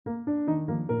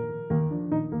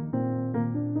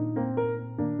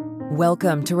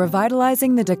Welcome to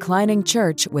Revitalizing the Declining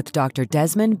Church with Dr.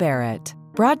 Desmond Barrett.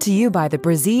 Brought to you by the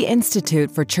Brazee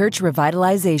Institute for Church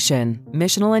Revitalization,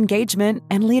 Missional Engagement,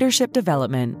 and Leadership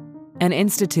Development, an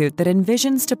institute that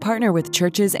envisions to partner with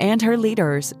churches and her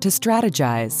leaders to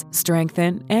strategize,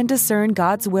 strengthen, and discern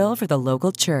God's will for the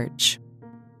local church.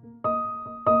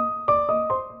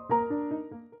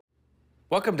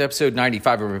 Welcome to episode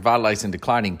 95 of Revitalizing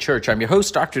Declining Church. I'm your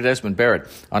host, Dr. Desmond Barrett.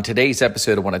 On today's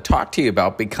episode, I want to talk to you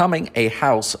about becoming a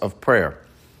house of prayer.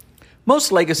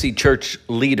 Most legacy church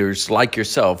leaders like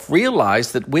yourself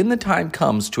realize that when the time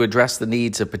comes to address the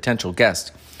needs of potential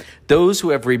guests, those who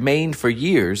have remained for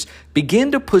years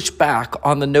begin to push back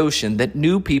on the notion that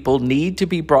new people need to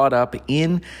be brought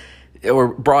in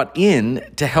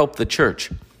to help the church.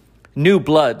 New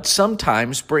blood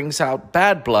sometimes brings out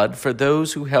bad blood for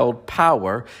those who held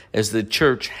power as the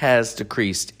church has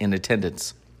decreased in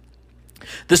attendance.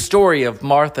 The story of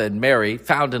Martha and Mary,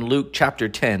 found in Luke chapter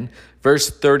 10, verse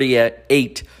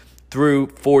 38 through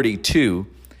 42,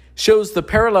 shows the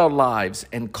parallel lives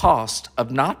and cost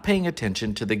of not paying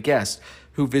attention to the guests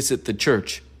who visit the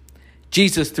church.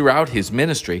 Jesus, throughout his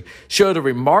ministry, showed a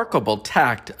remarkable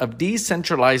tact of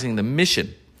decentralizing the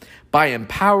mission by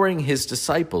empowering his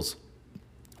disciples,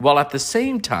 while at the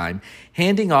same time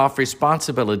handing off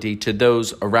responsibility to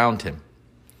those around him.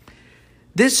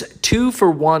 This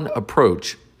 2-for-1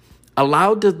 approach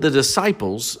allowed the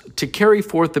disciples to carry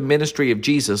forth the ministry of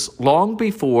Jesus long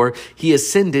before he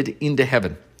ascended into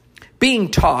heaven. Being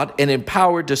taught and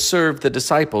empowered to serve the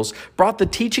disciples brought the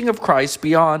teaching of Christ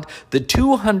beyond the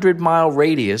 200-mile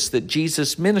radius that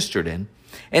Jesus ministered in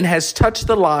and has touched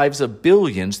the lives of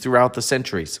billions throughout the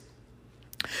centuries.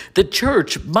 The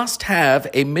church must have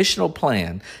a missional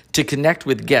plan to connect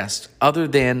with guests other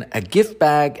than a gift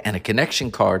bag and a connection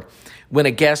card when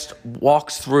a guest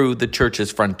walks through the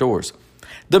church's front doors.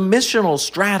 The missional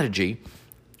strategy,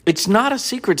 it's not a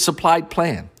secret supplied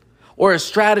plan or a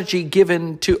strategy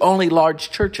given to only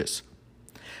large churches,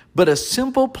 but a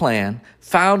simple plan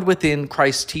found within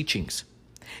Christ's teachings.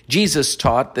 Jesus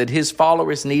taught that his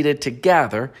followers needed to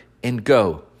gather and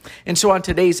go. And so on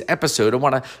today's episode, I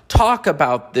want to talk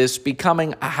about this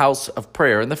becoming a house of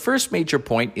prayer. And the first major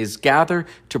point is gather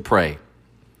to pray.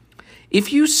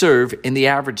 If you serve in the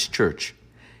average church,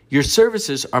 your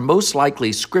services are most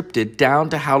likely scripted down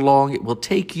to how long it will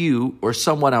take you or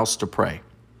someone else to pray.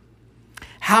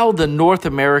 How the North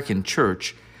American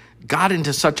church got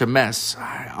into such a mess,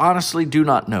 I honestly do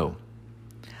not know.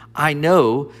 I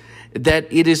know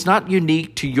that it is not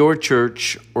unique to your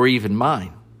church or even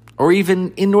mine. Or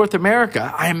even in North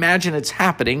America, I imagine it's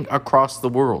happening across the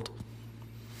world.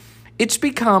 It's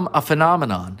become a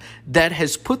phenomenon that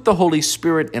has put the Holy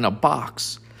Spirit in a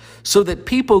box so that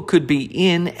people could be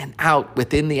in and out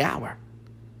within the hour.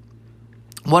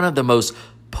 One of the most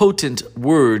potent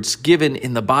words given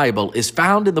in the Bible is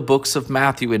found in the books of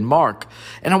Matthew and Mark,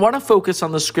 and I want to focus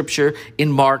on the scripture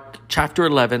in Mark chapter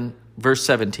 11, verse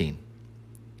 17.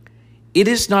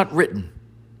 Is it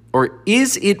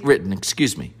written,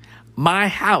 my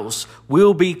house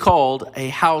will be called a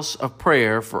house of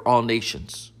prayer for all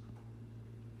nations.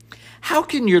 How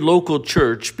can your local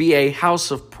church be a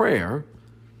house of prayer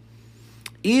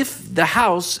if the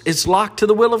house is locked to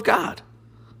the will of God?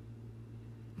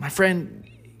 My friend,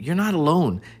 you're not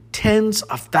alone. Tens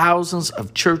of thousands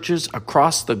of churches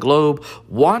across the globe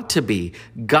want to be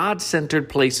God-centered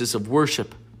places of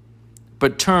worship,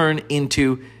 but turn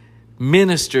into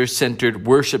minister-centered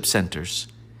worship centers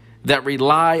that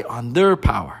rely on their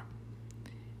power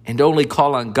and only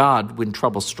call on God when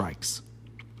trouble strikes.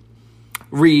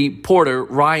 Reporter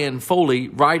Ryan Foley,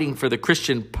 writing for the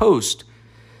Christian Post,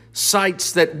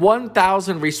 cites that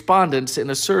 1,000 respondents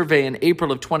in a survey in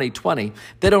April of 2020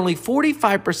 that only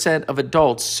 45% of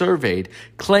adults surveyed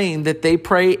claim that they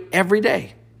pray every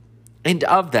day. And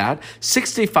of that,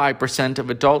 65%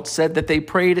 of adults said that they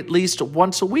prayed at least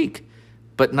once a week,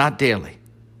 but not daily.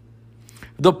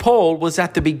 The poll was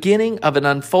at the beginning of an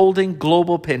unfolding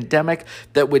global pandemic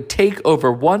that would take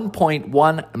over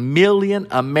 1.1 million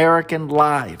American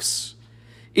lives.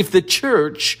 If the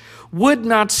church would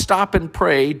not stop and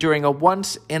pray during a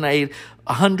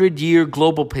once-in-a-100-year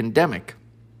global pandemic,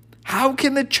 how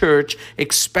can the church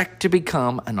expect to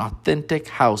become an authentic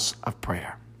house of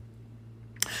prayer?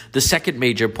 The second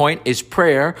major point is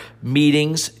prayer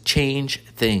meetings change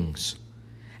things.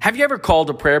 Have you ever called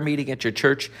a prayer meeting at your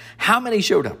church? How many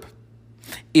showed up?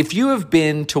 If you have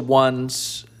been to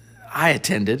ones I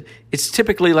attended, it's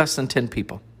typically less than 10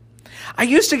 people. I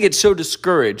used to get so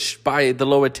discouraged by the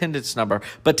low attendance number,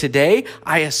 but today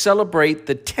I celebrate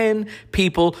the 10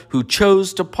 people who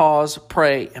chose to pause,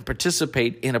 pray, and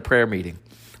participate in a prayer meeting.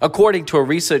 According to a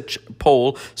research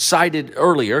poll cited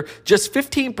earlier, just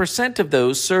 15% of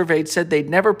those surveyed said they'd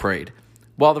never prayed,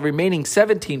 while the remaining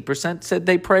 17% said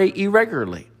they pray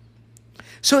irregularly.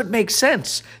 So it makes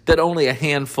sense that only a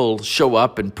handful show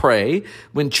up and pray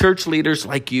when church leaders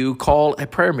like you call a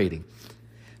prayer meeting.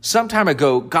 Some time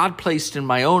ago, God placed in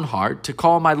my own heart to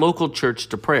call my local church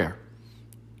to prayer.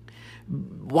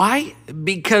 Why?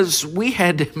 Because we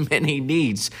had many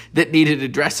needs that needed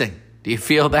addressing. Do you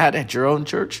feel that at your own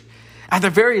church? At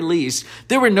the very least,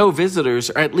 there were no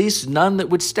visitors, or at least none that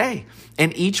would stay.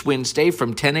 And each Wednesday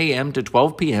from 10 a.m. to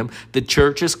 12 p.m., the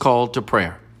church is called to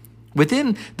prayer.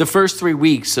 Within the first 3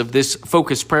 weeks of this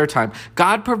focused prayer time,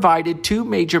 God provided 2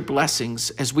 major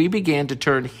blessings as we began to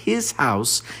turn His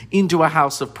house into a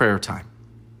house of prayer time.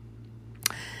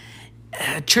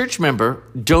 A church member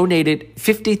donated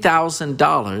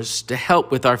 $50,000 to help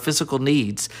with our physical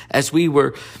needs as we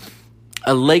were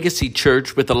a legacy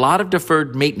church with a lot of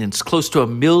deferred maintenance, close to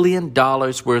 $1 million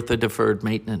worth of deferred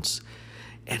maintenance.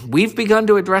 And we've begun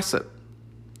to address it.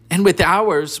 And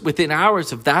within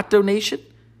hours of that donation,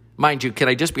 mind you, can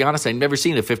I just be honest, I've never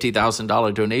seen a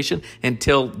 $50,000 donation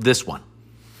until this one.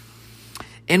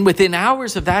 And within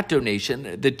hours of that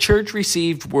donation, the church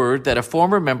received word that a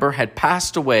former member had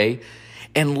passed away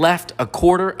and left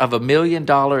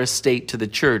 $250,000 estate to the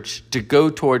church to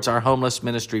go towards our homeless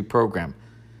ministry program.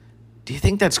 Do you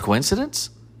think that's coincidence?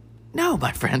 No,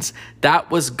 my friends,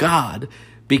 that was God,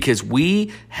 because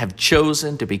we have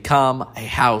chosen to become a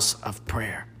house of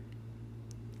prayer.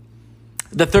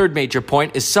 The third major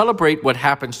point is celebrate what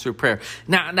happens through prayer.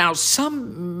 Now,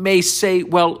 some may say,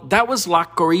 well, that was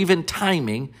luck or even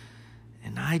timing.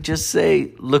 And I just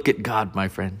say, look at God, my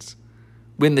friends.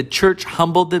 When the church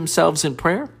humbled themselves in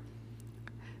prayer,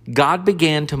 God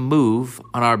began to move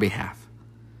on our behalf.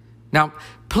 Now,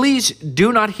 please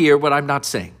do not hear what I'm not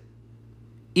saying.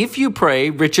 If you pray,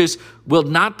 riches will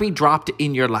not be dropped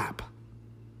in your lap.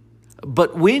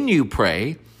 But when you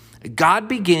pray, God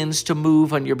begins to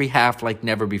move on your behalf like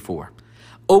never before,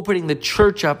 opening the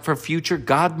church up for future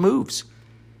God moves.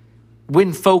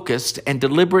 When focused and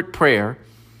deliberate prayer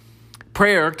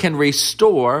can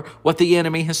restore what the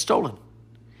enemy has stolen.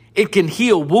 It can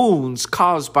heal wounds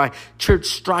caused by church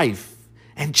strife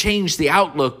and change the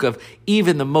outlook of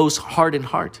even the most hardened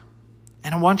heart.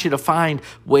 And I want you to find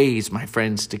ways, my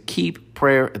friends, to keep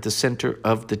prayer at the center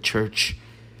of the church.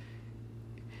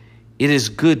 It is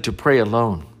good to pray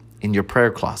alone in your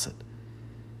prayer closet,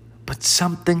 but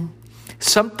something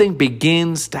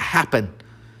begins to happen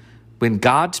when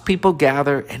God's people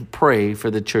gather and pray for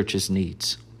the church's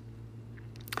needs.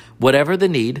 Whatever the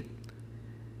need,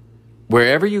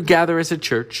 wherever you gather as a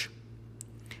church,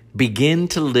 begin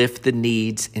to lift the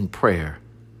needs in prayer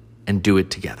and do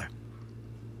it together.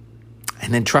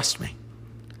 And then trust me.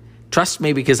 Trust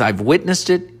me, because I've witnessed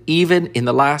it even in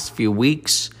the last few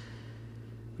weeks.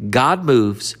 God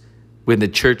moves when the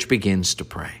church begins to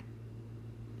pray.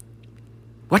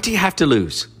 What do you have to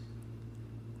lose?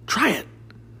 Try it.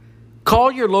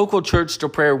 Call your local church to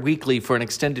prayer weekly for an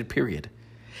extended period.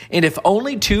 And if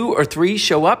only 2 or 3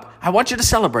 show up, I want you to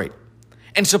celebrate.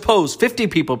 And suppose 50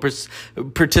 people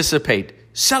participate.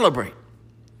 Celebrate.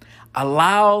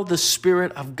 Allow the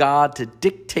Spirit of God to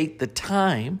dictate the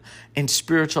time and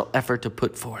spiritual effort to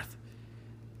put forth.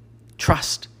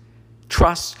 Trust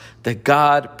the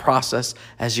God process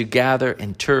as you gather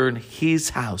and turn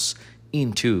His house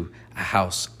into a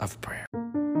house of prayer.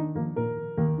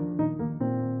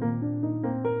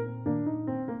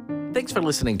 Thanks for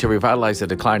listening to Revitalize the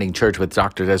Declining Church with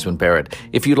Dr. Desmond Barrett.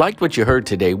 If you liked what you heard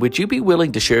today, would you be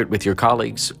willing to share it with your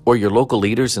colleagues or your local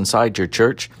leaders inside your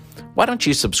church? Why don't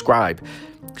you subscribe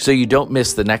so you don't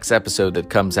miss the next episode that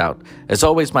comes out? As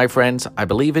always, my friends, I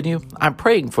believe in you. I'm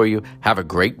praying for you. Have a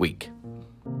great week.